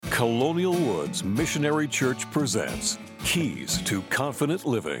Colonial Woods Missionary Church presents Keys to Confident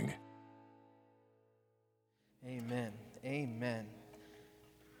Living. Amen. Amen.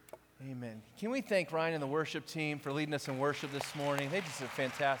 Amen. Can we thank Ryan and the worship team for leading us in worship this morning? They just did a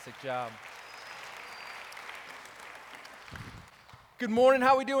fantastic job. Good morning.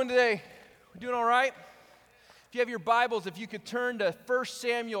 How are we doing today? We doing all right? If you have your Bibles, if you could turn to 1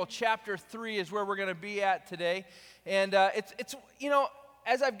 Samuel chapter 3 is where we're going to be at today. And it's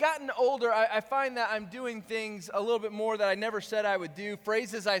as I've gotten older, I find that I'm doing things a little bit more that I never said I would do.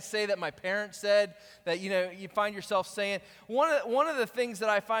 Phrases I say that my parents said that, you find yourself saying. One of the things that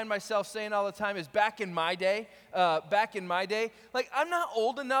I find myself saying all the time is back in my day. Like, I'm not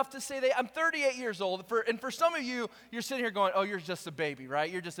old enough to say that. I'm 38 years old. And for some of you, you're sitting here going, oh, you're just a baby,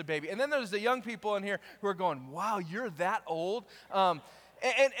 right? You're just a baby. And then there's the young people in here who are going, wow, you're that old?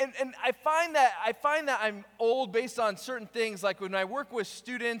 And I find that I'm old based on certain things, like when I work with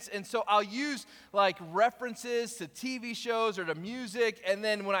students, and so I'll use like references to TV shows or to music, and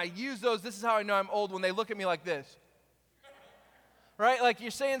then when I use those, this is how I know I'm old, when they look at me like this. Right? Like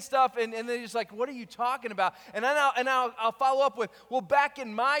you're saying stuff, and they're just like, what are you talking about? And I'll follow up with, well, back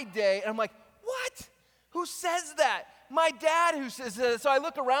in my day, and I'm like, what? Who says that? My dad who says that. So I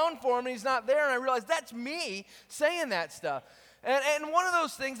look around for him, and he's not there, and I realize that's me saying that stuff. And one of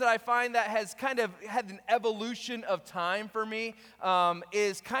those things that I find that has kind of had an evolution of time for me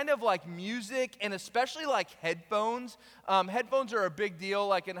is kind of like music, and especially like headphones. Headphones are a big deal,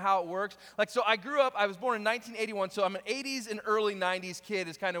 like in how it works. Like, so I was born in 1981, so I'm an 80s and early 90s kid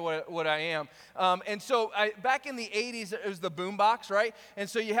is kind of what I am. And so back in the 80s, it was the boombox, right? And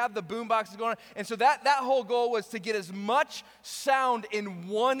so you have the boomboxes going on. And so that whole goal was to get as much sound in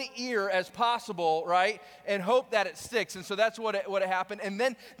one ear as possible, right? And hope that it sticks. And so that's what happened. And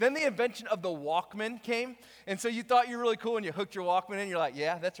then the invention of the Walkman came. And so you thought you were really cool, and you hooked your Walkman in. You're like,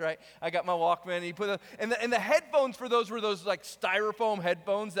 yeah, that's right. I got my Walkman. And you put and the headphones for those were those like styrofoam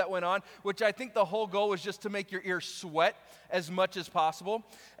headphones that went on, which I think the whole goal was just to make your ears sweat as much as possible.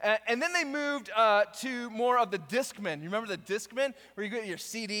 And then they moved to more of the Discman. You remember the Discman, where you get your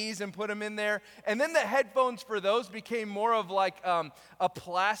CDs and put them in there? And then the headphones for those became more of like a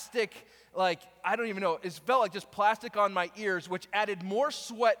plastic, like, I don't even know, it felt like just plastic on my ears, which added more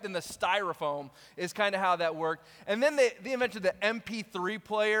sweat than the styrofoam, is kind of how that worked. And then they invented the MP3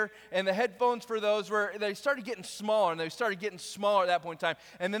 player, and the headphones for those they started getting smaller, and they started getting smaller at that point in time.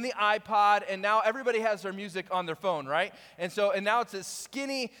 And then the iPod, and now everybody has their music on their phone, right? And now it's as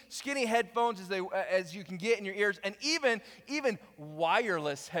skinny headphones as you can get in your ears, and even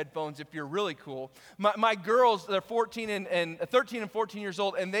wireless headphones if you're really cool. My girls, they're 13 and 14 years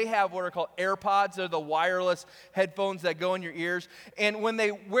old, and they have what are called AirPods. They're the wireless headphones that go in your ears. And when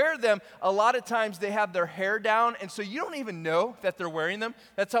they wear them, a lot of times they have their hair down, and so you don't even know that they're wearing them.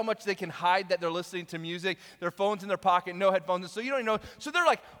 That's how much they can hide that they're listening to music. Their phone's in their pocket, no headphones, and so you don't even know. So they're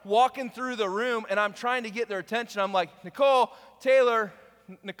like walking through the room, and I'm trying to get their attention. I'm like, Nicole, Taylor,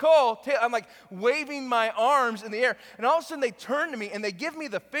 I'm like waving my arms in the air, and all of a sudden they turn to me and they give me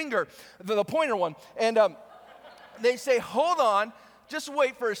the finger, the pointer one, and they say, hold on, just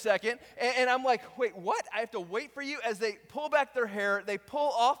wait for a second. And I'm like, wait, what? I have to wait for you? As they pull back their hair, they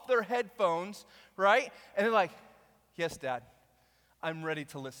pull off their headphones, right? And they're like, yes, Dad, I'm ready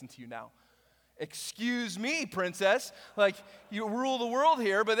to listen to you now. Excuse me, princess, like you rule the world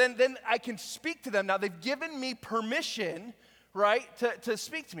here, but then I can speak to them now. They've given me permission, right, to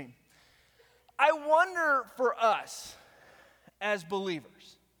speak to me. I wonder for us as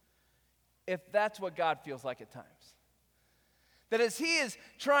believers if that's what God feels like at times. That as He is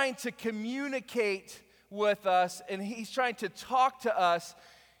trying to communicate with us and He's trying to talk to us,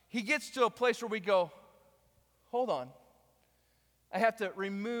 He gets to a place where we go, hold on. I have to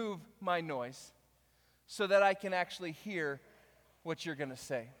remove my noise so that I can actually hear what you're going to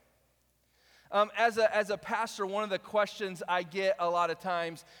say. As a pastor, one of the questions I get a lot of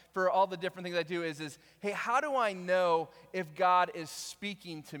times for all the different things I do is hey, how do I know if God is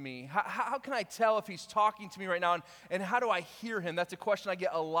speaking to me? How can I tell if He's talking to me right now, and how do I hear Him? That's a question I get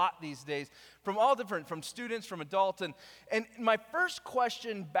a lot these days from from students, from adults, and my first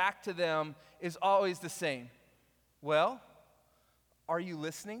question back to them is always the same. Well, are you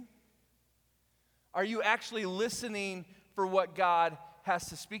listening? Are you actually listening for what God has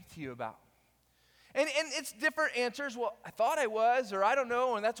to speak to you about? And it's different answers. Well, I thought I was, or I don't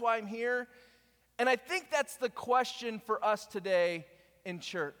know, and that's why I'm here. And I think that's the question for us today in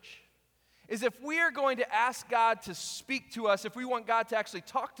church, is if we are going to ask God to speak to us, if we want God to actually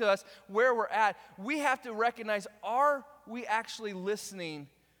talk to us where we're at, we have to recognize, are we actually listening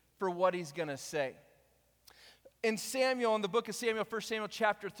for what He's going to say? in Samuel, in the book of Samuel, 1 Samuel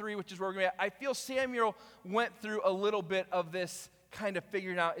chapter 3, which is where we're going to be at, I feel Samuel went through a little bit of this kind of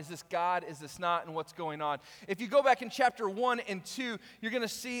figuring out, is this God, is this not, and what's going on. If you go back in chapter 1 and 2, you're going to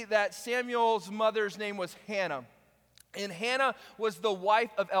see that Samuel's mother's name was Hannah. And Hannah was the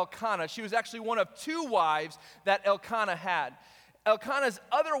wife of Elkanah. She was actually one of two wives that Elkanah had. Elkanah's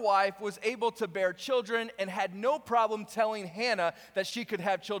other wife was able to bear children and had no problem telling Hannah that she could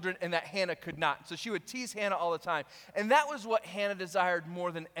have children and that Hannah could not. So she would tease Hannah all the time. And that was what Hannah desired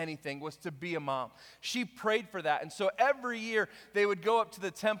more than anything, was to be a mom. She prayed for that. And so every year they would go up to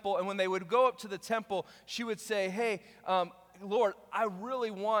the temple, and when they would go up to the temple, she would say, hey, Lord, I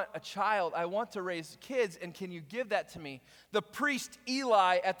really want a child. I want to raise kids, and can you give that to me? The priest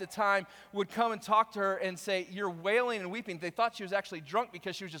Eli at the time would come and talk to her and say, you're wailing and weeping. They thought she was actually drunk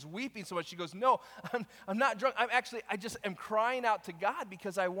because she was just weeping so much. She goes, no, I'm not drunk. I just am crying out to God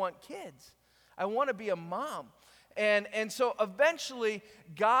because I want kids. I want to be a mom. And so eventually,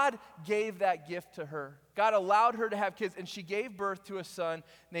 God gave that gift to her. God allowed her to have kids, and she gave birth to a son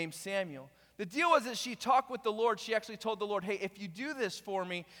named Samuel. The deal was that she talked with the Lord. She actually told the Lord, hey, if you do this for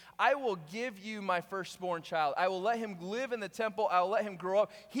me, I will give you my firstborn child. I will let him live in the temple. I will let him grow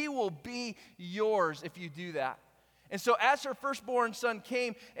up. He will be yours if you do that. And so as her firstborn son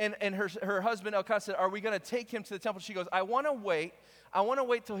came, and her husband Elkanah said, are we going to take him to the temple? She goes, I want to wait. I want to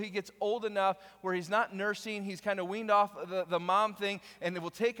wait till he gets old enough where he's not nursing, he's kind of weaned off the mom thing, and we'll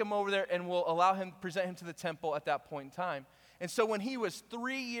take him over there and we'll allow him, present him to the temple at that point in time. And so when he was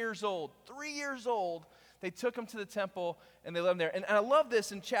 3 years old, they took him to the temple and they left him there. And I love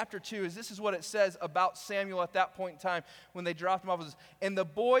this in chapter 2, is this is what it says about Samuel at that point in time when they dropped him off. And the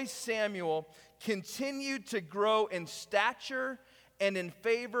boy Samuel continued to grow in stature and in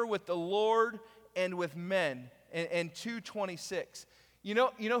favor with the Lord and with men. And 2:26. You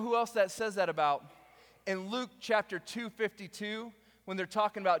know who else that says that about? In Luke chapter 2:52, when they're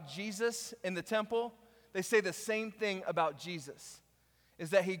talking about Jesus in the temple, they say the same thing about Jesus, is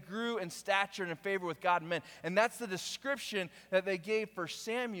that he grew in stature and in favor with God and men. And that's the description that they gave for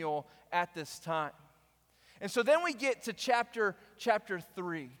Samuel at this time. And so then we get to chapter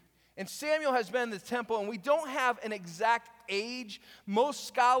 3. And Samuel has been in the temple, and we don't have an exact age. Most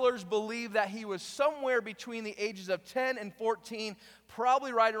scholars believe that he was somewhere between the ages of 10 and 14,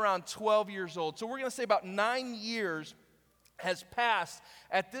 probably right around 12 years old. So we're going to say about 9 years has passed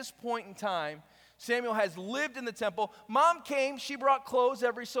at this point in time. Samuel has lived in the temple. Mom came, she brought clothes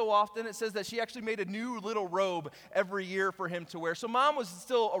every so often. It says that she actually made a new little robe every year for him to wear. So mom was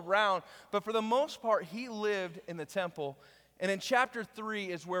still around, but for the most part, he lived in the temple. And in chapter 3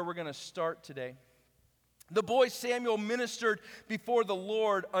 is where we're going to start today. The boy Samuel ministered before the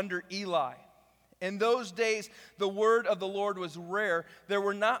Lord under Eli. In those days, the word of the Lord was rare. There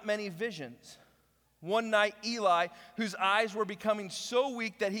were not many visions. One night, Eli, whose eyes were becoming so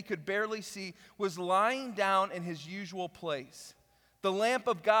weak that he could barely see, was lying down in his usual place. The lamp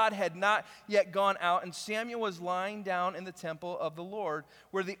of God had not yet gone out, and Samuel was lying down in the temple of the Lord,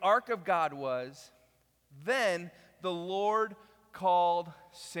 where the ark of God was. Then the Lord called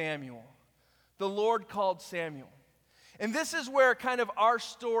Samuel. The Lord called Samuel. And this is where kind of our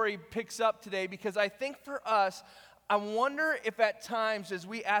story picks up today, because I think for us, I wonder if at times as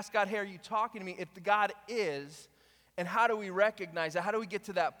we ask God, hey, are you talking to me? If the God is, and how do we recognize that? How do we get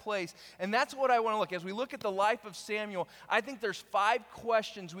to that place? And that's what I want to look at. As we look at the life of Samuel, I think there's 5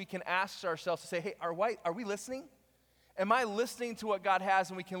 questions we can ask ourselves to say, hey, are we listening? Am I listening to what God has?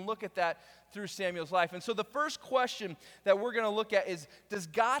 And we can look at that through Samuel's life. And so the first question that we're going to look at is, does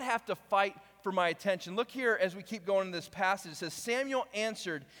God have to fight for my attention? Look here as we keep going in this passage. It says, Samuel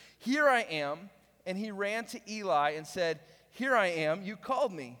answered, here I am. And he ran to Eli and said, here I am, you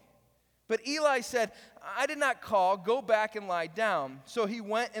called me. But Eli said, I did not call, go back and lie down. So he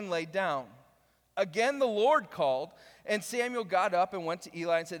went and lay down. Again the Lord called, and Samuel got up and went to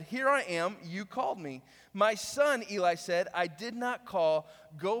Eli and said, here I am, you called me. My son, Eli said, I did not call,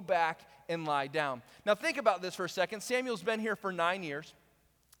 go back and lie down. Now think about this for a second. Samuel's been here for 9 years.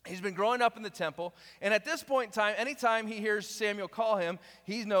 He's been growing up in the temple, and at this point in time, anytime he hears Samuel call him,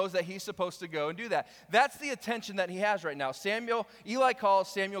 he knows that he's supposed to go and do that. That's the attention that he has right now. Eli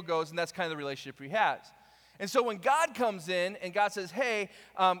calls, Samuel goes, and that's kind of the relationship he has. And so when God comes in and God says, hey,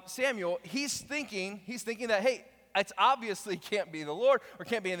 Samuel, he's thinking that, hey, it's obviously can't be the Lord or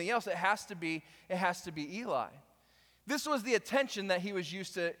can't be anything else. It has to be Eli. This was the attention that he was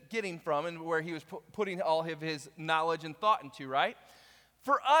used to getting from and where he was putting all of his knowledge and thought into, right?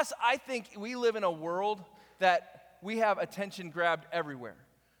 For us, I think we live in a world that we have attention grabbed everywhere.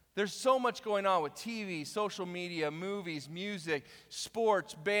 There's so much going on with TV, social media, movies, music,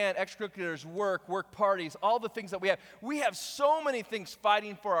 sports, band, extracurriculars, work parties, all the things that we have. We have so many things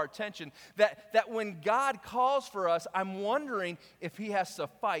fighting for our attention that when God calls for us, I'm wondering if he has to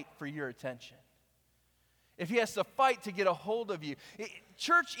fight for your attention. If he has to fight to get a hold of you.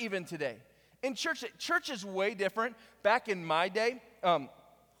 Church even today. In church is way different. Back in my day,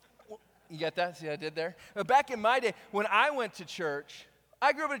 you get that? See what I did there? Back in my day, when I went to church,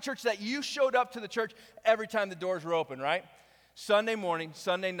 I grew up in a church that you showed up to the church every time the doors were open, right? Sunday morning,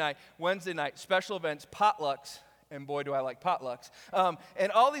 Sunday night, Wednesday night, special events, potlucks, and boy, do I like potlucks.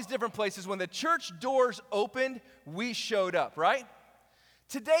 And all these different places, when the church doors opened, we showed up, right?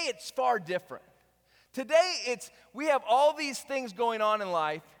 Today, it's far different. Today, we have all these things going on in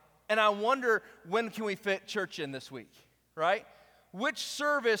life, and I wonder, when can we fit church in this week, right? Which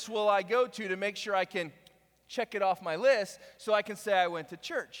service will I go to make sure I can check it off my list so I can say I went to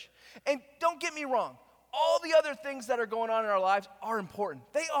church? And don't get me wrong, all the other things that are going on in our lives are important.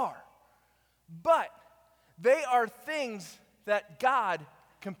 They are. But they are things that God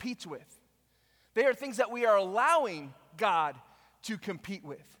competes with. They are things that we are allowing God to compete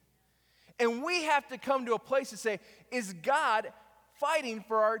with. And we have to come to a place to say, is God fighting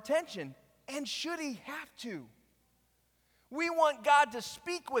for our attention? And should he have to? We want God to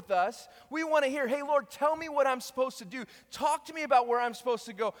speak with us. We want to hear, hey, Lord, tell me what I'm supposed to do. Talk to me about where I'm supposed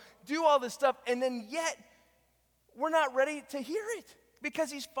to go. Do all this stuff. And then yet, we're not ready to hear it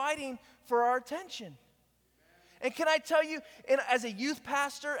because he's fighting for our attention. And can I tell you, as a youth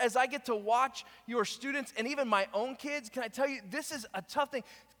pastor, as I get to watch your students and even my own kids, can I tell you, this is a tough thing.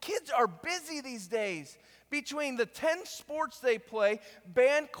 Kids are busy these days. Between the 10 sports they play,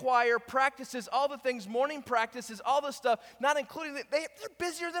 band, choir, practices, all the things, morning practices, all the stuff, not including they're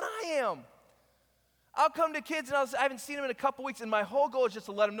busier than I am. I'll come to kids and I haven't seen them in a couple weeks, and my whole goal is just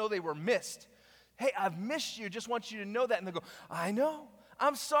to let them know they were missed. Hey, I've missed you. Just want you to know that. And they go, I know.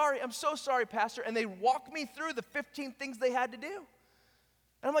 I'm sorry. I'm so sorry, Pastor. And they walk me through the 15 things they had to do.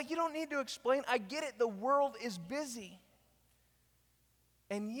 And I'm like, you don't need to explain. I get it. The world is busy.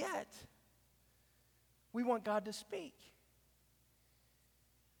 And yet, we want God to speak.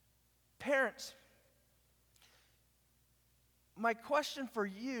 Parents, my question for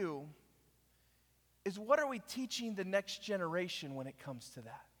you is, what are we teaching the next generation when it comes to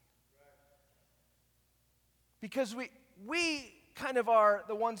that? Because we kind of are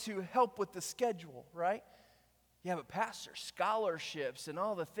the ones who help with the schedule, right? You have a pastor, scholarships, and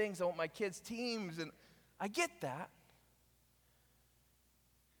all the things. I want my kids' teams, and I get that.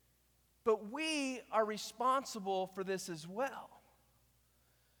 But we are responsible for this as well.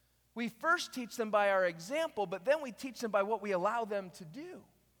 We first teach them by our example, but then we teach them by what we allow them to do.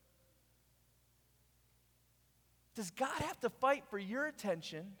 Does God have to fight for your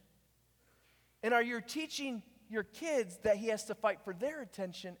attention? And are you teaching your kids that he has to fight for their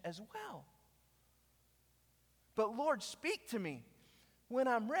attention as well? But Lord, speak to me when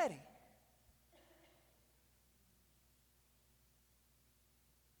I'm ready.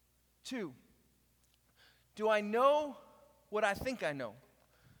 Two, do I know what I think I know?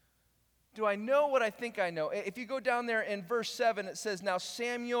 Do I know what I think I know? If you go down there in verse 7, it says, now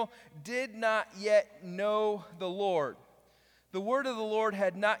Samuel did not yet know the Lord. The word of the Lord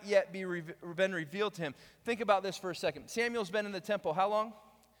had not yet been revealed to him. Think about this for a second. Samuel's been in the temple how long?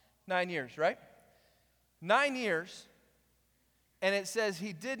 9 years, right? 9 years, and it says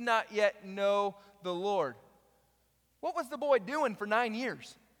he did not yet know the Lord. What was the boy doing for 9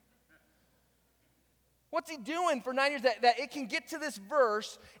 years? What's he doing for 9 years that it can get to this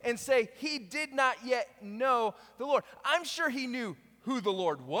verse and say he did not yet know the Lord? I'm sure he knew who the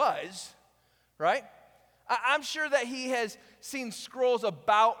Lord was, right? I'm sure that he has seen scrolls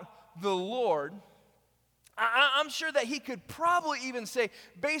about the Lord. I'm sure that he could probably even say,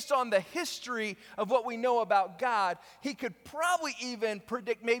 based on the history of what we know about God, he could probably even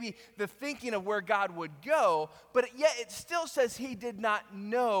predict maybe the thinking of where God would go, but yet it still says he did not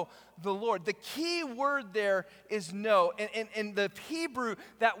know the Lord. The key word there is know. In the Hebrew,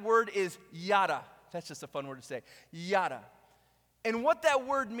 that word is yada. That's just a fun word to say, yada. And what that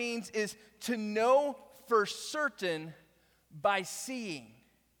word means is to know for certain by seeing.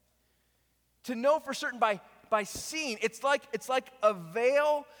 To know for certain by seeing. It's like a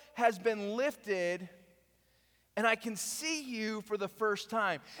veil has been lifted and I can see you for the first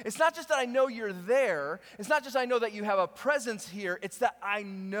time. It's not just that I know you're there. It's not just I know that you have a presence here. It's that I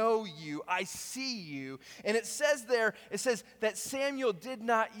know you. I see you. And it says there, it says that Samuel did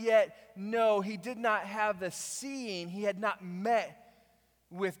not yet know. He did not have the seeing. He had not met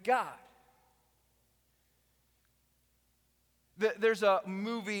with God. There's a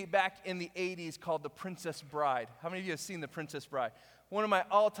movie back in the 80s called The Princess Bride. How many of you have seen The Princess Bride? One of my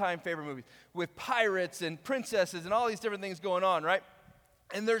all-time favorite movies with pirates and princesses and all these different things going on, right?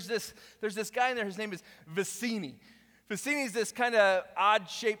 And there's this guy in there, his name is Vizzini. Vizzini's this kind of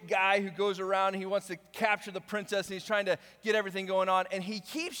odd-shaped guy who goes around and he wants to capture the princess and he's trying to get everything going on. And he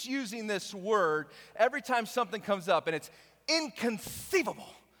keeps using this word every time something comes up, and it's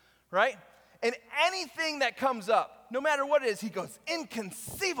inconceivable, right? And anything that comes up, no matter what it is, he goes,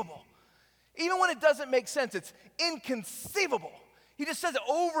 inconceivable. Even when it doesn't make sense, it's inconceivable. He just says it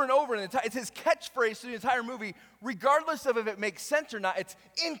over and over, and it's his catchphrase through the entire movie, regardless of if it makes sense or not. It's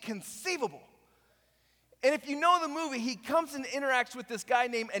inconceivable. And if you know the movie, he comes and interacts with this guy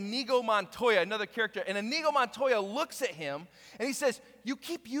named Inigo Montoya, another character. And Inigo Montoya looks at him, and he says, you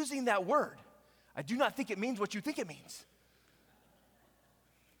keep using that word. I do not think it means what you think it means.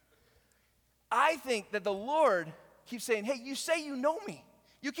 I think that the Lord keeps saying, hey, you say you know me.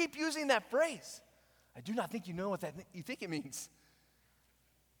 You keep using that phrase. I do not think you know what you think it means.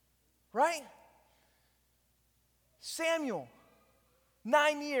 Right? Samuel,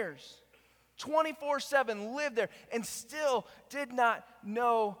 9 years. 24/7 lived there and still did not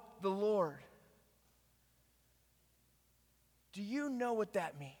know the Lord. Do you know what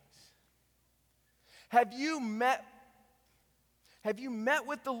that means? Have you met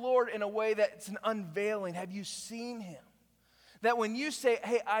with the Lord in a way that's an unveiling? Have you seen him? That when you say,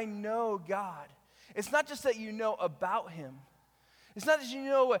 hey, I know God, it's not just that you know about him. It's not that you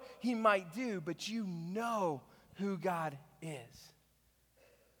know what he might do, but you know who God is.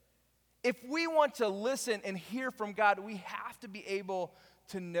 If we want to listen and hear from God, we have to be able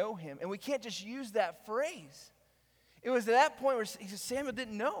to know him. And we can't just use that phrase. It was at that point where Samuel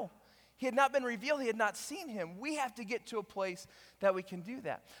didn't know. He had not been revealed. He had not seen him. We have to get to a place that we can do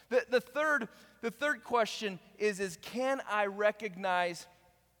that. The third question is can I recognize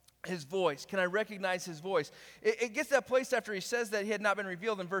his voice? Can I recognize his voice? It gets to that place after he says that he had not been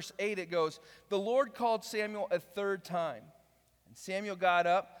revealed. In verse 8 it goes, the Lord called Samuel a third time. And Samuel got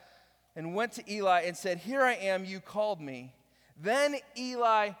up and went to Eli and said, here I am, you called me. Then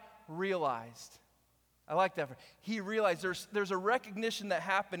Eli realized. I like that. He realized there's a recognition that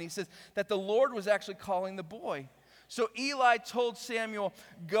happened. He says that the Lord was actually calling the boy. So Eli told Samuel,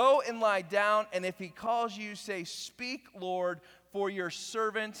 go and lie down, and if he calls you, say, speak, Lord, for your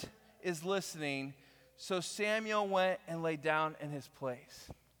servant is listening. So Samuel went and lay down in his place.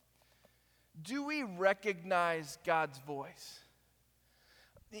 Do we recognize God's voice?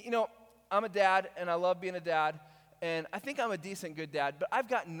 You know, I'm a dad, and I love being a dad, and I think I'm a decent, good dad, but I've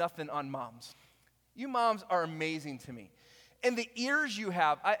got nothing on moms. You moms are amazing to me. And the ears you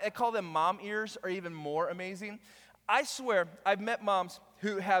have, I call them mom ears, are even more amazing. I swear, I've met moms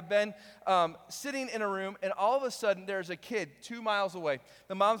who have been sitting in a room, and all of a sudden, there's a kid 2 miles away.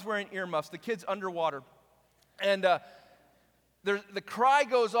 The mom's wearing earmuffs. The kid's underwater. And the cry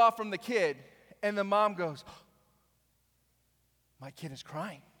goes off from the kid, and the mom goes, my kid is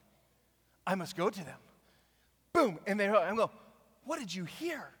crying. I must go to them. Boom. And I'm going, what did you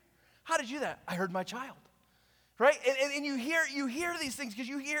hear? How did you do that? I heard my child. Right? And you hear these things because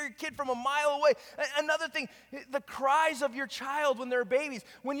you hear your kid from a mile away. Another thing, the cries of your child when they're babies.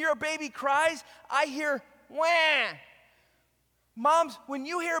 When your baby cries, I hear, wah. Moms, when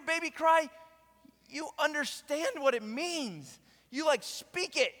you hear a baby cry, you understand what it means. You like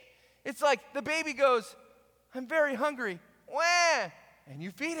speak it. It's like the baby goes, I'm very hungry. Wah. And you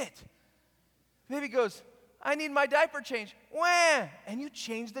feed it. The baby goes, I need my diaper changed. Wah. And you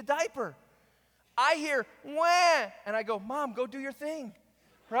change the diaper. I hear, wah, and I go, Mom, go do your thing,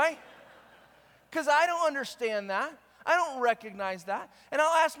 right? Because I don't understand that. I don't recognize that. And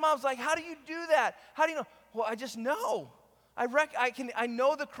I'll ask moms, like, how do you do that? How do you know? Well, I just know. I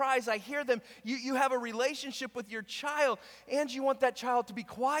know the cries. I hear them. You have a relationship with your child, and you want that child to be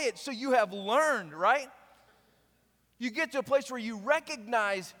quiet, so you have learned, right? You get to a place where you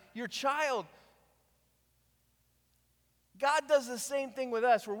recognize your child. God does the same thing with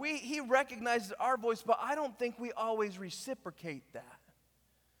us, where he recognizes our voice, but I don't think we always reciprocate that.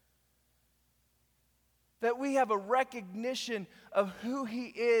 That we have a recognition of who he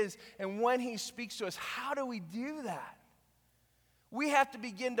is and when he speaks to us. How do we do that? We have to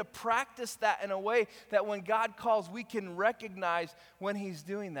begin to practice that in a way that when God calls, we can recognize when he's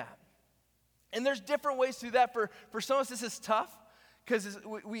doing that. And there's different ways to do that. For some of us, this is tough. Because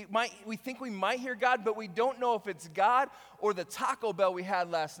we think we might hear God, but we don't know if it's God or the Taco Bell we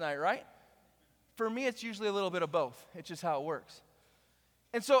had last night, right? For me, it's usually a little bit of both. It's just how it works.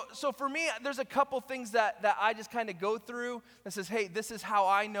 And so for me, there's a couple things that I just kind of go through that says, hey, this is how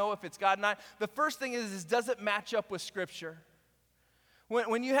I know if it's God or not. The first thing is does it match up with Scripture?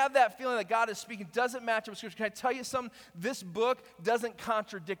 When you have that feeling that God is speaking, doesn't match up with Scripture, can I tell you something? This book doesn't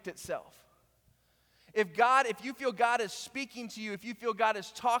contradict itself. If you feel God is speaking to you, if you feel God is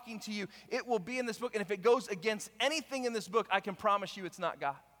talking to you, it will be in this book. And if it goes against anything in this book, I can promise you it's not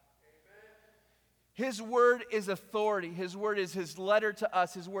God. His word is authority. His word is his letter to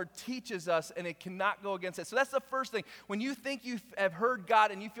us. His word teaches us, and it cannot go against it. So that's the first thing. When you think you have heard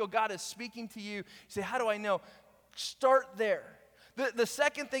God and you feel God is speaking to you, you say, how do I know? Start there. The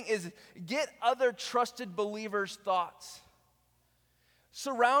second thing is get other trusted believers' thoughts.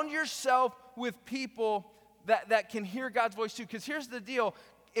 Surround yourself with people that can hear God's voice too. Because here's the deal.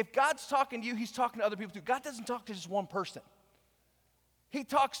 If God's talking to you, he's talking to other people too. God doesn't talk to just one person. He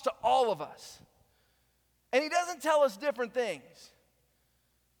talks to all of us. And he doesn't tell us different things.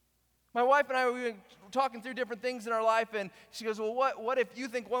 My wife and I, we were talking through different things in our life, and she goes, well, what if you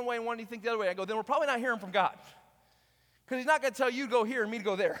think one way and one you think the other way? I go, then we're probably not hearing from God. Because he's not going to tell you to go here and me to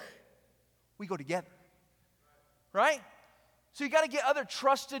go there. We go together. Right? So you got to get other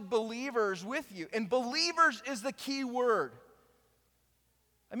trusted believers with you. And believers is the key word.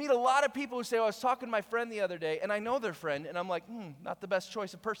 I meet a lot of people who say, I was talking to my friend the other day, and I know their friend, and I'm like, not the best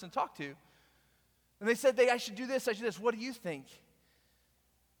choice of person to talk to. And they said, I should do this, I should do this. What do you think?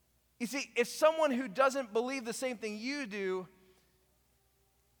 You see, if someone who doesn't believe the same thing you do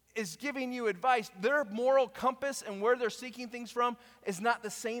is giving you advice, their moral compass and where they're seeking things from is not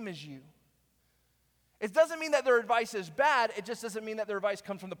the same as you. It doesn't mean that their advice is bad. It just doesn't mean that their advice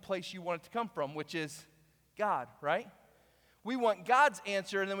comes from the place you want it to come from, which is God, right? We want God's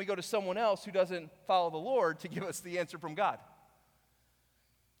answer, and then we go to someone else who doesn't follow the Lord to give us the answer from God.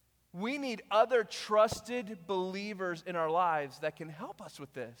 We need other trusted believers in our lives that can help us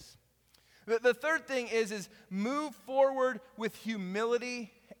with this. The third thing is move forward with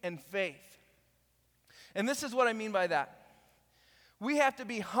humility and faith. And this is what I mean by that. We have to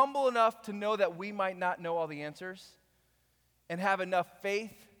be humble enough to know that we might not know all the answers and have enough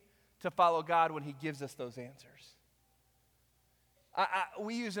faith to follow God when he gives us those answers.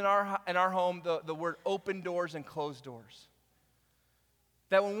 We use in our home the word open doors and closed doors.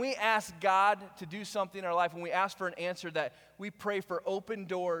 That when we ask God to do something in our life, when we ask for an answer, that we pray for open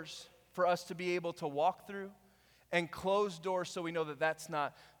doors for us to be able to walk through, and closed doors so we know that that's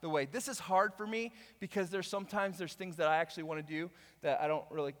not the way. This is hard for me because there's things that I actually want to do that I don't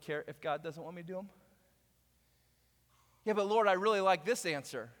really care if God doesn't want me to do them. Yeah, but Lord, I really like this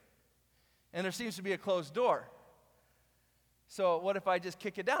answer. And there seems to be a closed door. So what if I just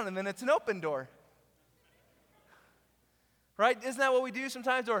kick it down and then it's an open door? Right? Isn't that what we do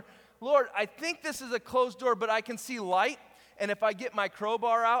sometimes? Or, Lord, I think this is a closed door, but I can see light. And if I get my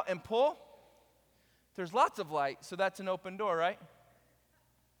crowbar out and pull, there's lots of light, so that's an open door, right?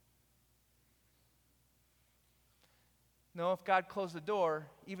 No, if God closed the door,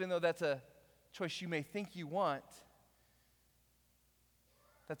 even though that's a choice you may think you want,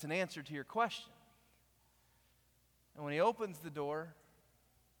 that's an answer to your question. And when he opens the door,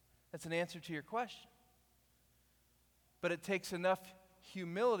 that's an answer to your question. But it takes enough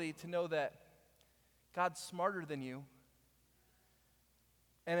humility to know that God's smarter than you,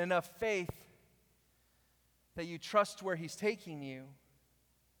 and enough faith that you trust where he's taking you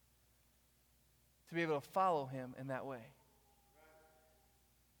to be able to follow him in that way.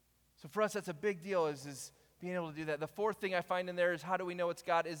 So for us, that's a big deal, is being able to do that. The fourth thing I find in there is how do we know it's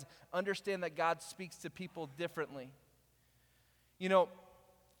God, is understand that God speaks to people differently. You know,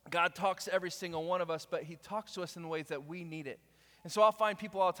 God talks to every single one of us, but he talks to us in the ways that we need it. And so I'll find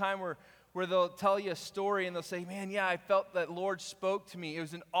people all the time where they'll tell you a story and they'll say, man, yeah, I felt that Lord spoke to me. It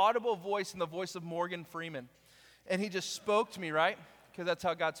was an audible voice in the voice of Morgan Freeman. And he just spoke to me, right? Because that's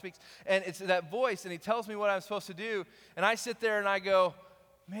how God speaks. And it's that voice, and he tells me what I'm supposed to do. And I sit there and I go,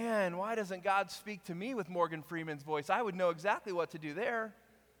 man, why doesn't God speak to me with Morgan Freeman's voice? I would know exactly what to do there.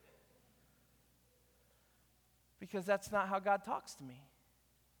 Because that's not how God talks to me.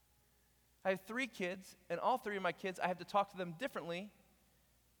 I have 3 kids, and all 3 of my kids, I have to talk to them differently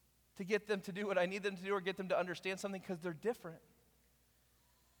to get them to do what I need them to do or get them to understand something, because they're different.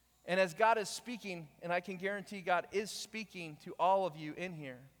 And as God is speaking, and I can guarantee God is speaking to all of you in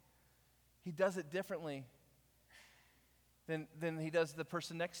here, he does it differently than he does the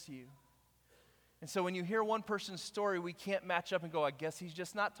person next to you. And so when you hear one person's story, we can't match up and go, I guess he's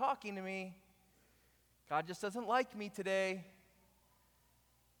just not talking to me. God just doesn't like me today.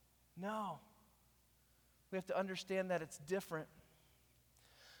 No. We have to understand that it's different.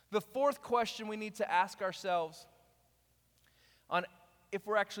 The fourth question we need to ask ourselves on if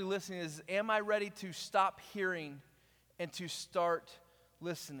we're actually listening is, am I ready to stop hearing and to start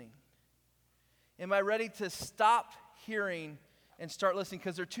listening? Am I ready to stop hearing and start listening,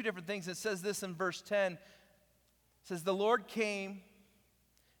 because there are two different things. It says this in verse 10. It says, the Lord came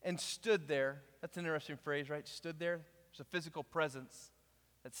and stood there. That's an interesting phrase, right? Stood there. There's a physical presence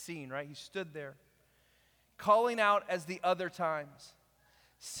that's seen, right? He stood there, calling out as the other times,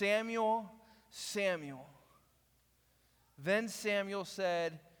 Samuel, Samuel. Then Samuel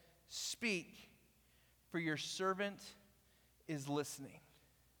said, speak, for your servant is listening.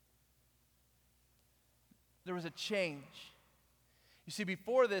 There was a change. You see,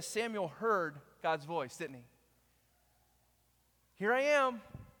 before this, Samuel heard God's voice, didn't he? Here I am.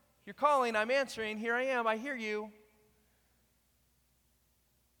 You're calling, I'm answering. Here I am, I hear you.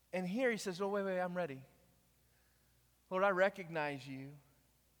 And here he says, oh, wait, I'm ready. Lord, I recognize you.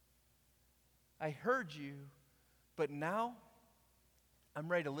 I heard you, but now I'm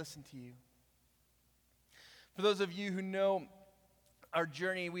ready to listen to you. For those of you who know our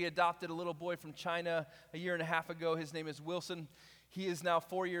journey, we adopted a little boy from China a year and a half ago. His name is Wilson. He is now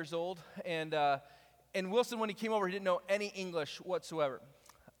 4 years old. And Wilson, when he came over, he didn't know any English whatsoever.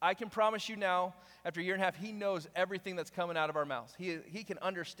 I can promise you now, after a year and a half, he knows everything that's coming out of our mouths. He can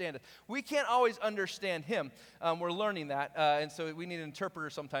understand it. We can't always understand him. We're learning that, and so we need an interpreter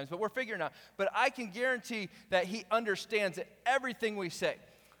sometimes, but we're figuring out. But I can guarantee that he understands everything we say.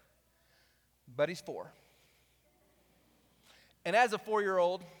 But he's 4. And as a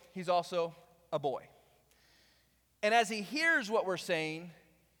 4-year-old, he's also a boy. And as he hears what we're saying,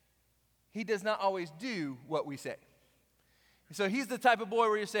 he does not always do what we say. So he's the type of boy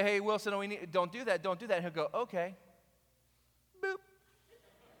where you say, hey, Wilson, don't do that. And he'll go, okay. Boop.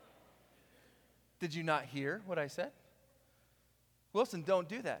 Did you not hear what I said? Wilson, don't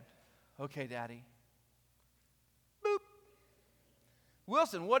do that. Okay, Daddy. Boop.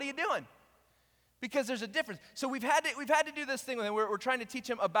 Wilson, what are you doing? Because there's a difference. So we've had to do this thing with him. We're trying to teach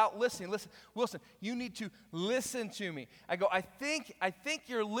him about listening. Listen, Wilson, you need to listen to me. I go, I think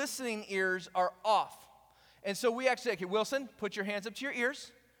your listening ears are off. And so we actually, okay, Wilson, put your hands up to your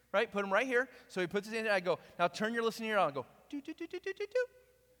ears, right? Put them right here. So he puts his hand in. I go, now turn your listening ear on. I go, do, do, do, do, do, do, do.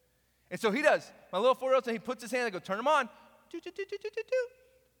 And so he does. My little 4-year-old, and he puts his hand. I go, turn them on. Do, do, do, do, do, do, do.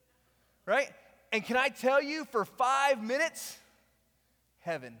 Right? And can I tell you, for 5 minutes,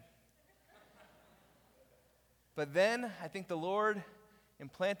 heaven. But then I think the Lord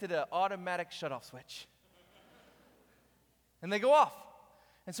implanted an automatic shutoff switch. And they go off.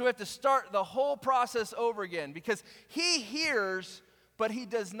 And so we have to start the whole process over again, because he hears, but he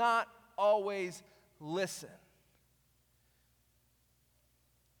does not always listen.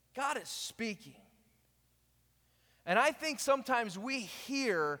 God is speaking. And I think sometimes we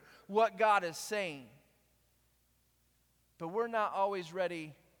hear what God is saying, but we're not always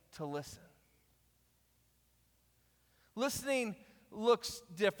ready to listen. Listening looks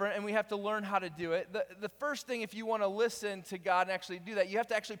different, and we have to learn how to do it. The first thing, if you want to listen to God and actually do that, you have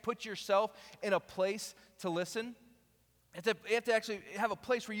to actually put yourself in a place to listen. You have to actually have a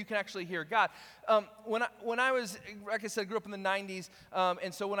place where you can actually hear God. When I was, like I said, grew up in the 90s,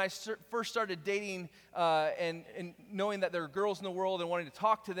 and so when I first started dating and knowing that there are girls in the world and wanting to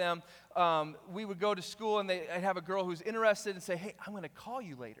talk to them, we would go to school, and I'd have a girl who's interested and say, hey, I'm going to call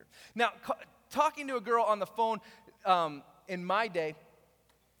you later. Now, talking to a girl on the phone in my day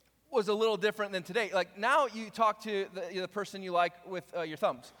was a little different than today. Like now you talk to the person you like with your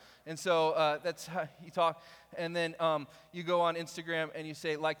thumbs. And so that's how you talk. And then you go on Instagram and you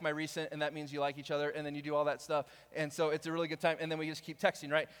say, like my recent, and that means you like each other. And then you do all that stuff. And so it's a really good time. And then we just keep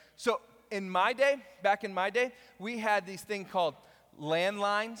texting, right? So back in my day, we had these things called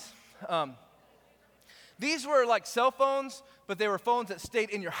landlines. These were like cell phones, but they were phones that stayed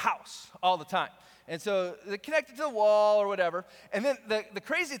in your house all the time. And so they connected to the wall or whatever. And then the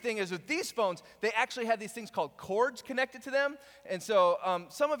crazy thing is with these phones, they actually had these things called cords connected to them. And so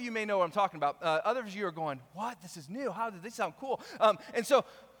some of you may know what I'm talking about. Others of you are going, what? This is new. How did this sound cool? And so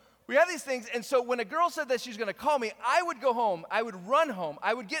we had these things. And so when a girl said that she was going to call me, I would go home. I would run home.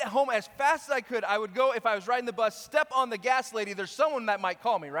 I would get home as fast as I could. I would go, if I was riding the bus, step on the gas lady. There's someone that might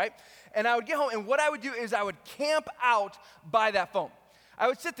call me, right? And I would get home. And what I would do is I would camp out by that phone. I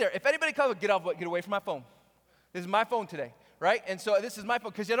would sit there. If anybody calls, get away from my phone. This is my phone today, right? And so this is my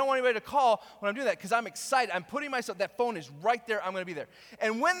phone, because I don't want anybody to call when I'm doing that, because I'm excited. I'm putting myself, that phone is right there. I'm going to be there.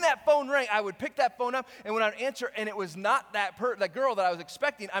 And when that phone rang, I would pick that phone up, and when I would answer, and it was not that girl that I was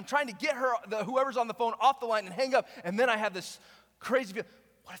expecting, I'm trying to get her, whoever's on the phone, off the line and hang up, and then I have this crazy feeling,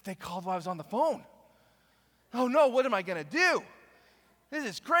 what if they called while I was on the phone? Oh no, what am I going to do? This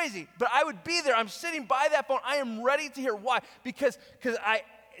is crazy. But I would be there. I'm sitting by that phone. I am ready to hear why. Because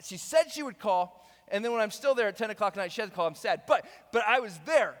she said she would call, and then when I'm still there at 10 o'clock at night, she has to call. I'm sad. But I was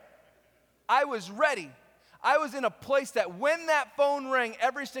there. I was ready. I was in a place that when that phone rang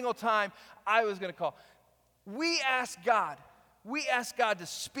every single time, I was going to call. We ask God to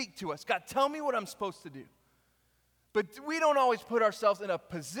speak to us. God, tell me what I'm supposed to do. But we don't always put ourselves in a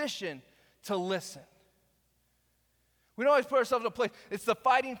position to listen. We don't always put ourselves in a place. It's the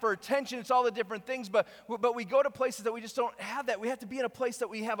fighting for attention. It's all the different things. But we go to places that we just don't have that. We have to be in a place that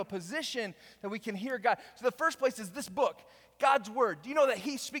we have a position that we can hear God. So the first place is this book, God's Word. Do you know that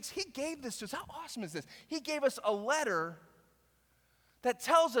He speaks? He gave this to us. How awesome is this? He gave us a letter that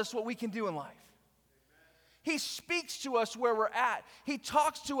tells us what we can do in life. He speaks to us where we're at. He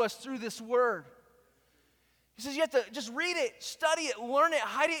talks to us through this Word. He says you have to just read it, study it, learn it,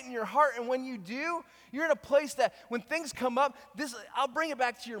 hide it in your heart. And when you do, you're in a place that when things come up, I'll bring it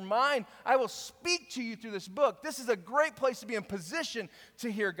back to your mind. I will speak to you through this book. This is a great place to be in position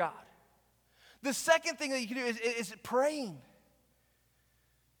to hear God. The second thing that you can do is praying.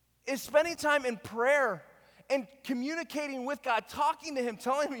 Is spending time in prayer and communicating with God, talking to Him,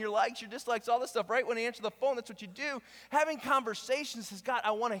 telling Him your likes, your dislikes, all this stuff. Right when He answers the phone, that's what you do. Having conversations says, God,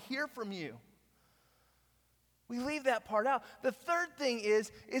 I want to hear from you. We leave that part out. The third thing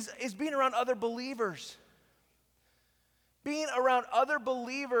is being around other believers. Being around other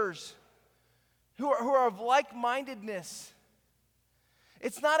believers who are of like-mindedness.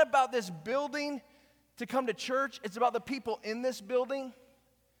 It's not about this building to come to church. It's about the people in this building.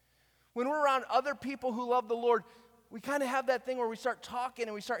 When we're around other people who love the Lord, we kind of have that thing where we start talking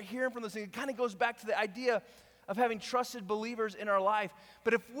and we start hearing from those things. It kind of goes back to the idea of having trusted believers in our life.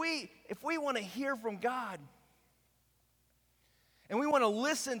 But if we want to hear from God, and we want to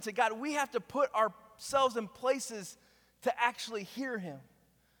listen to God, we have to put ourselves in places to actually hear Him.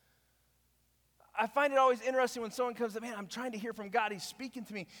 I find it always interesting when someone comes up, man, I'm trying to hear from God. He's speaking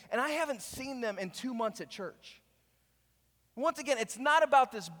to me. And I haven't seen them in 2 months at church. Once again, it's not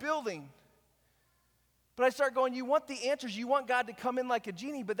about this building. But I start going, you want the answers. You want God to come in like a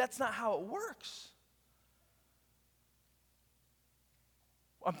genie, but that's not how it works.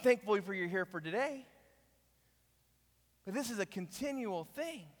 I'm thankful for you're here for today. But this is a continual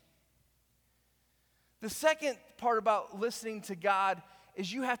thing. The second part about listening to God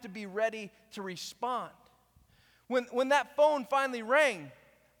is you have to be ready to respond. When that phone finally rang,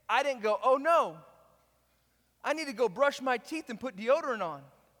 I didn't go, oh no, I need to go brush my teeth and put deodorant on.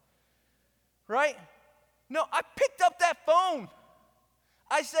 Right? No, I picked up that phone.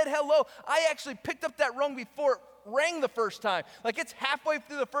 I said hello. I actually picked up that phone before it rang the first time. Like it's halfway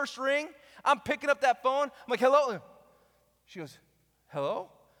through the first ring. I'm picking up that phone. I'm like, hello. She goes, hello?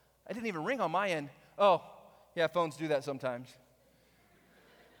 I didn't even ring on my end. Oh, yeah, phones do that sometimes.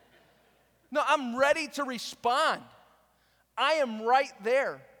 No, I'm ready to respond. I am right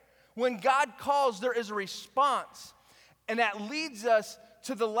there. When God calls, there is a response. And that leads us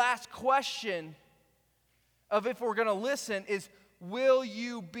to the last question of if we're going to listen is, will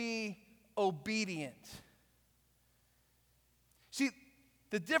you be obedient? See,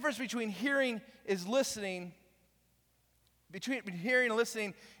 the difference between hearing is listening. Between hearing and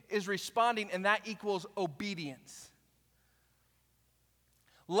listening is responding, and that equals obedience.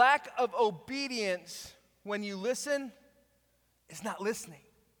 Lack of obedience when you listen is not listening.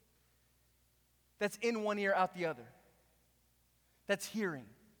 That's in one ear, out the other. That's hearing.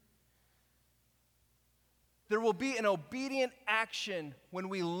 There will be an obedient action when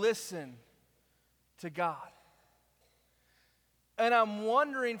we listen to God. And I'm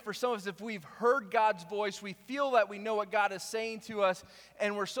wondering for some of us, if we've heard God's voice, we feel that we know what God is saying to us,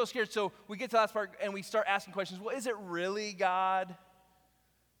 and we're so scared. So we get to the last part, and we start asking questions. Well, is it really God?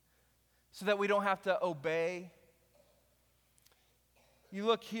 So that we don't have to obey. You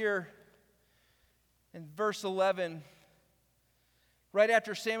look here in verse 11. Right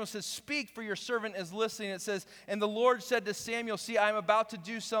after Samuel says, speak, for your servant is listening. It says, and the Lord said to Samuel, see, I am about to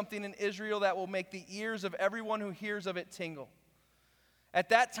do something in Israel that will make the ears of everyone who hears of it tingle. At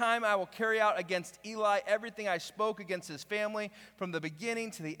that time, I will carry out against Eli everything I spoke against his family from the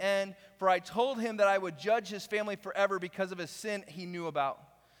beginning to the end. For I told him that I would judge his family forever because of his sin he knew about.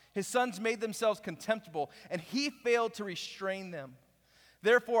 His sons made themselves contemptible, and he failed to restrain them.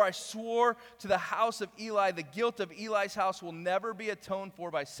 Therefore, I swore to the house of Eli, the guilt of Eli's house will never be atoned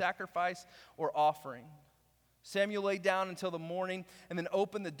for by sacrifice or offering. Samuel lay down until the morning and then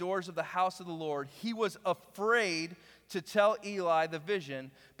opened the doors of the house of the Lord. He was afraid to tell Eli the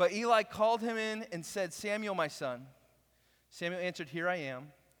vision, but Eli called him in and said, Samuel, my son. Samuel answered, here I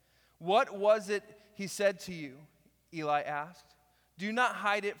am. What was it he said to you? Eli asked. Do not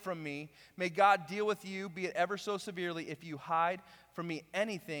hide it from me. May God deal with you, be it ever so severely, if you hide from me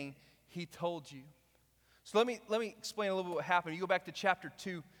anything he told you. So let me explain a little bit what happened. You go back to chapter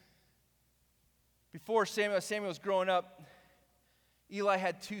 2. Before Samuel was growing up, Eli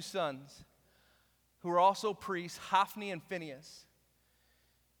had two sons who were also priests, Hophni and Phinehas.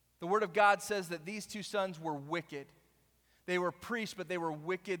 The Word of God says that these two sons were wicked. They were priests, but they were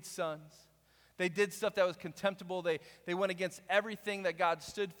wicked sons. They did stuff that was contemptible. They went against everything that God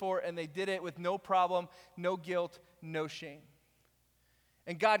stood for, and they did it with no problem, no guilt, no shame.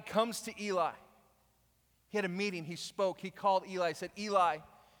 And God comes to Eli. He had a meeting. He spoke. He called Eli. He said, Eli,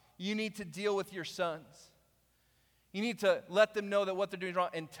 you need to deal with your sons. You need to let them know that what they're doing is wrong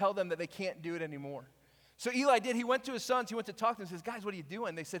and tell them that they can't do it anymore. So Eli did. He went to his sons. He went to talk to them. He says, guys, what are you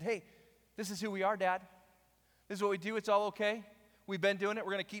doing? They said, hey, this is who we are, Dad. This is what we do. It's all okay. We've been doing it.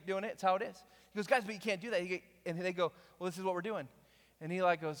 We're going to keep doing it. It's how it is. He goes, guys, but you can't do that. And they go, well, this is what we're doing. And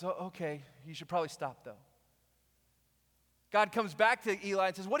Eli goes, oh, okay, you should probably stop, though. God comes back to Eli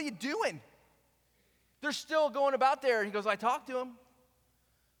and says, what are you doing? They're still going about there. And he goes, I talked to them.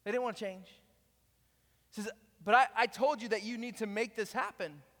 They didn't want to change. He says, but I told you that you need to make this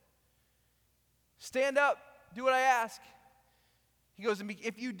happen. Stand up. Do what I ask. He goes,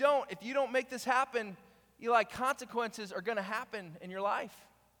 if you don't make this happen, Eli, consequences are going to happen in your life.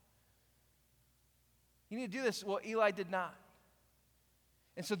 You need to do this. Well, Eli did not.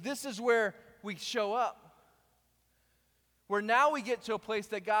 And so this is where we show up. Where now we get to a place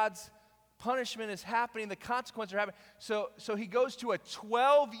that God's punishment is happening, the consequences are happening. So he goes to a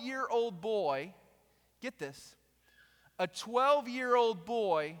 12-year-old boy. Get this. A 12-year-old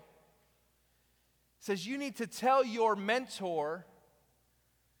boy says, you need to tell your mentor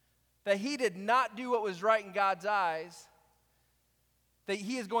that he did not do what was right in God's eyes, that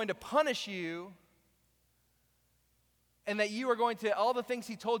he is going to punish you, and that you are going to, all the things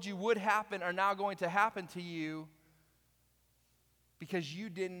he told you would happen are now going to happen to you because you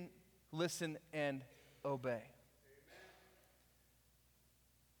didn't listen and obey.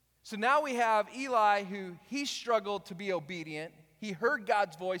 So now we have Eli, who he struggled to be obedient. He heard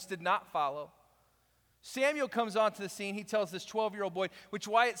God's voice, did not follow. Samuel comes onto the scene. He tells this 12-year-old boy, which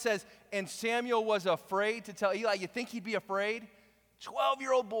why it says, and Samuel was afraid to tell Eli. You think he'd be afraid?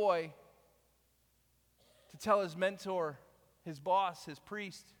 12-year-old boy to tell his mentor, his boss, his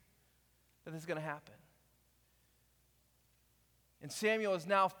priest, that this is going to happen. And Samuel is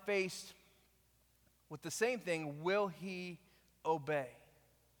now faced with the same thing. Will he obey?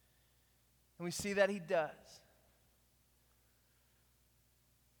 And we see that he does.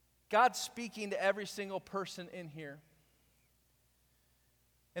 God's speaking to every single person in here.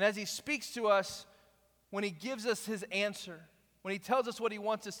 And as he speaks to us, when he gives us his answer, when he tells us what he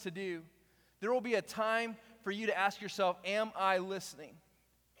wants us to do, there will be a time for you to ask yourself, am I listening?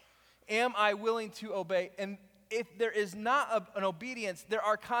 Am I willing to obey? And if there is not an obedience, there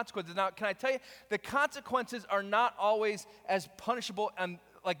are consequences. Now, can I tell you, the consequences are not always as punishable and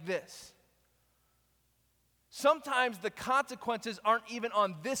like this. Sometimes the consequences aren't even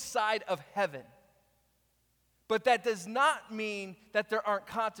on this side of heaven. But that does not mean that there aren't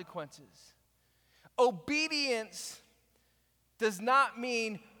consequences. Obedience does not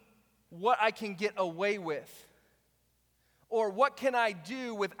mean what I can get away with or what can I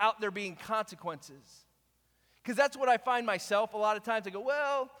do without there being consequences. Because that's what I find myself a lot of times. I go,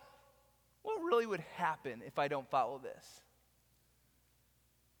 well, what really would happen if I don't follow this?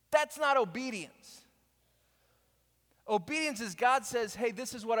 That's not obedience. Obedience is God says, hey,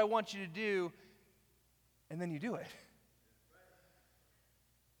 this is what I want you to do, and then you do it.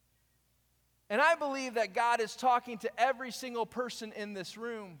 And I believe that God is talking to every single person in this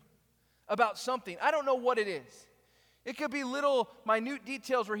room about something. I don't know what it is. It could be little minute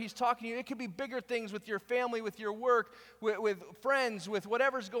details where he's talking to you. It could be bigger things with your family, with your work, with friends, with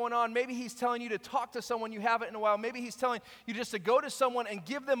whatever's going on. Maybe he's telling you to talk to someone you haven't in a while. Maybe he's telling you just to go to someone and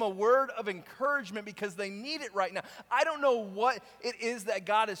give them a word of encouragement because they need it right now. I don't know what it is that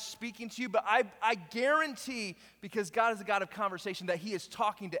God is speaking to you, but I guarantee, because God is a God of conversation, that he is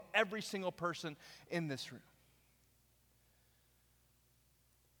talking to every single person in this room.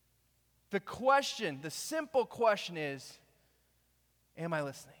 The question, the simple question is, am I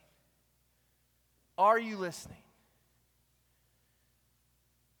listening? Are you listening?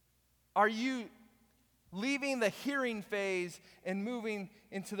 Are you leaving the hearing phase and moving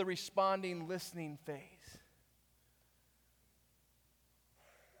into the responding, listening phase?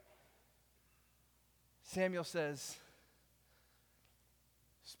 Samuel says,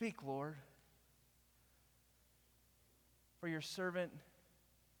 speak, Lord, for your servant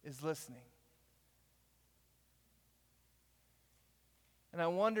is listening. And I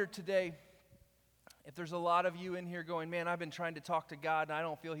wonder today if there's a lot of you in here going, man, I've been trying to talk to God and I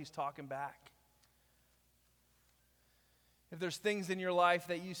don't feel he's talking back. If there's things in your life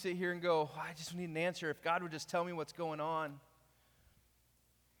that you sit here and go, I just need an answer. If God would just tell me what's going on.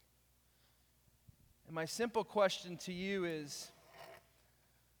 And my simple question to you is,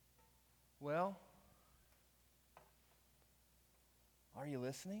 well, are you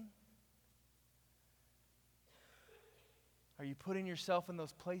listening? Are you putting yourself in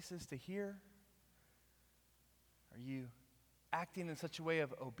those places to hear? Are you acting in such a way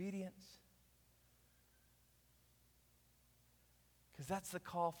of obedience? Because that's the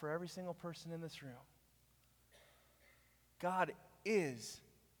call for every single person in this room. God is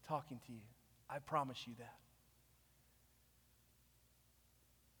talking to you. I promise you that.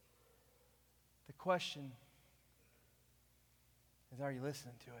 The question is, are you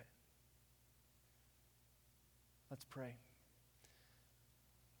listening to it? Let's pray.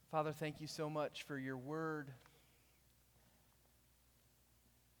 Father, thank you so much for your word.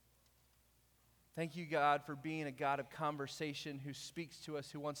 Thank you, God, for being a God of conversation who speaks to us,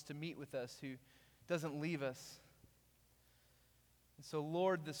 who wants to meet with us, who doesn't leave us. And so,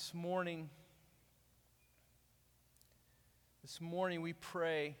 Lord, this morning we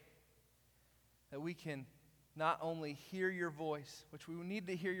pray that we can not only hear your voice, which we need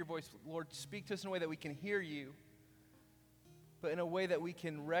to hear your voice, Lord, speak to us in a way that we can hear you, but in a way that we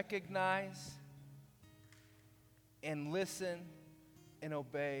can recognize and listen and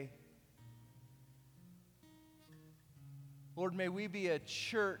obey. Lord, may we be a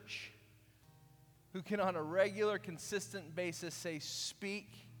church who can on a regular, consistent basis say, speak,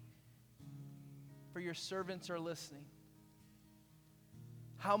 for your servants are listening.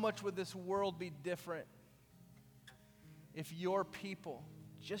 How much would this world be different if your people,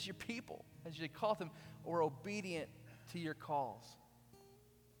 just your people, as you call them, were obedient to your calls?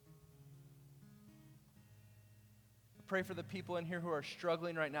 I pray for the people in here who are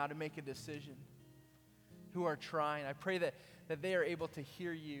struggling right now to make a decision, who are trying. I pray that they are able to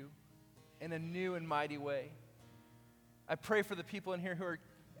hear you in a new and mighty way. I pray for the people in here who are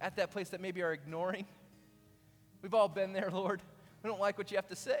at that place that maybe are ignoring. We've all been there, Lord. We don't like what you have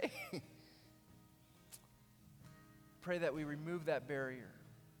to say. Pray that we remove that barrier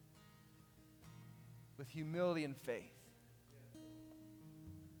with humility and faith.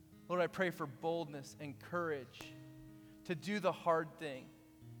 Lord, I pray for boldness and courage to do the hard thing.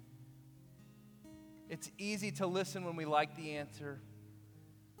 It's easy to listen when we like the answer.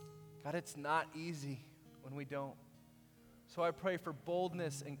 God, it's not easy when we don't. So I pray for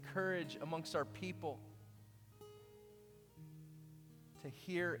boldness and courage amongst our people to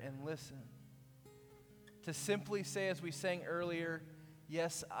hear and listen. To simply say, as we sang earlier,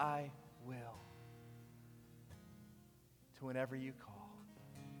 yes, I will. To whenever you call.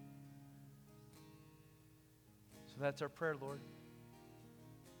 So that's our prayer, Lord.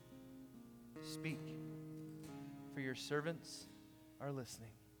 Speak, for your servants are listening.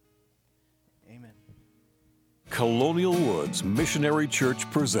 Amen. Colonial Woods Missionary Church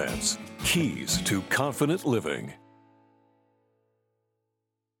presents Keys to Confident Living.